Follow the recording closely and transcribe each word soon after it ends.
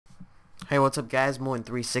Hey, what's up guys,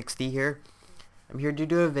 Moen360 here. I'm here to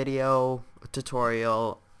do a video, a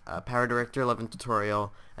tutorial, a PowerDirector 11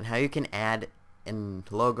 tutorial on how you can add a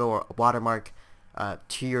logo or a watermark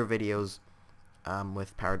to your videos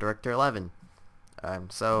with PowerDirector 11.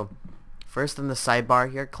 So first in the sidebar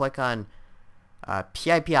here, click on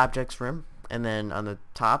PIP Objects Room, and then on the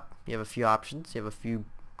top you have a few options. You have a few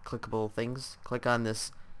clickable things. Click on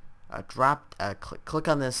this click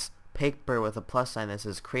on this paper with a plus sign that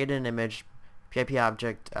says create an image PIP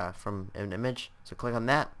object from an image. So click on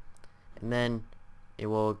that, and then it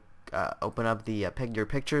will open up the your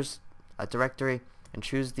pictures directory, and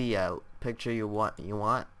choose the picture you want,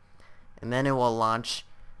 and then it will launch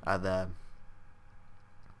the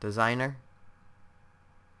designer,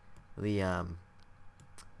 the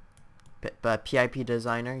PIP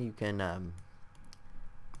designer. You can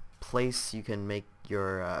you can make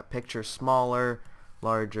your picture smaller,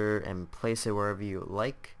 larger, and place it wherever you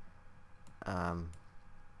like.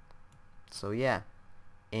 So yeah,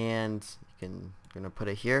 and gonna put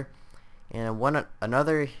it here, and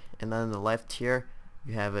another, and then on the left here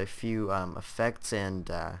you have a few effects and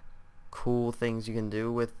cool things you can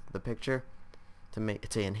do with the picture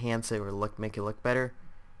to enhance it or make it look better.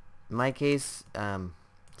 In my case,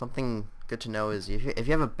 something good to know is if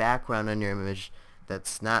you have a background on your image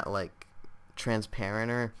that's not like transparent,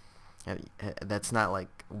 or that's not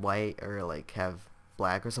like white, or like have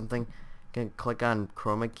black or something, you can click on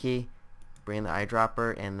chroma key, bring the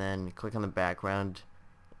eyedropper, and then click on the background,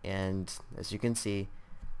 and as you can see,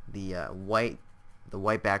 the white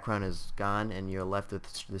background is gone, and you're left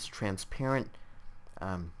with this transparent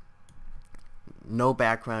no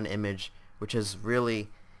background image, which is really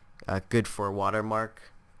good for watermarks,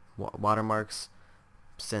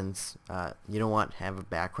 since you don't want to have a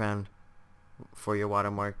background for your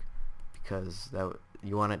watermark, because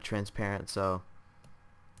you want it transparent. So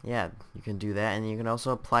yeah, you can do that, and you can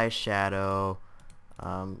also apply a shadow.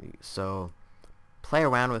 So play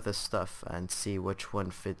around with this stuff and see which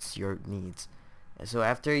one fits your needs. And so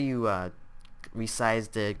after you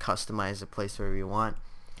resized it, customized it, place wherever you want,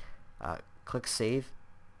 click save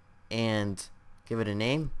and give it a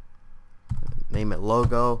name. Name it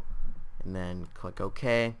logo, and then click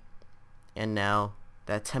OK. And now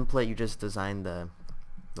that template you just designed, the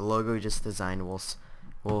logo you just designed,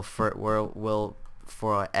 will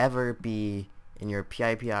forever be in your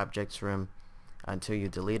PIP objects room until you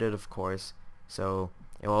delete it, of course. So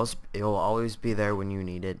it will always be there when you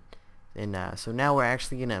need it. And so now we're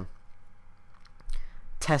actually gonna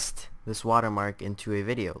test this watermark into a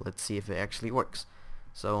video. Let's see if it actually works.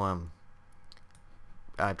 So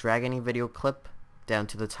drag any video clip down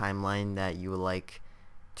to the timeline that you would like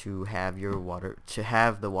to have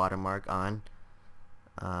the watermark on,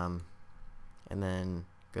 and then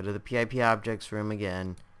go to the PIP objects room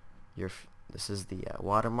again. This is the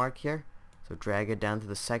watermark here, so drag it down to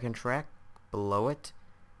the second track below it,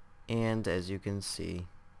 and as you can see,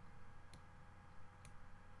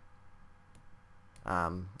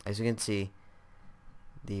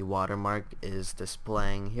 the watermark is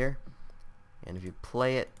displaying here, and if you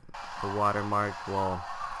play it, the watermark will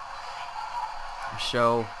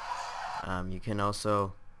show. You can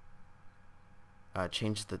also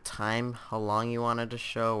change the time, how long you want it to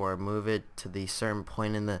show, or move it to the certain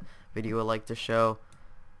point in the video you would like to show,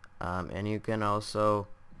 and you can also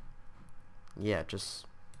just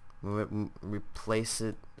move it, replace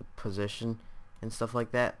it, the position, and stuff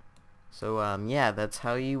like that. So yeah, that's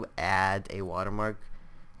how you add a watermark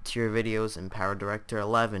to your videos in PowerDirector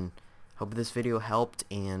 11. Hope this video helped,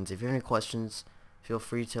 and if you have any questions, feel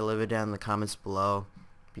free to leave it down in the comments below.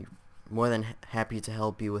 Be more than happy to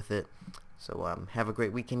help you with it. So have a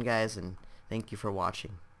great weekend, guys, and thank you for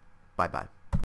watching. Bye bye.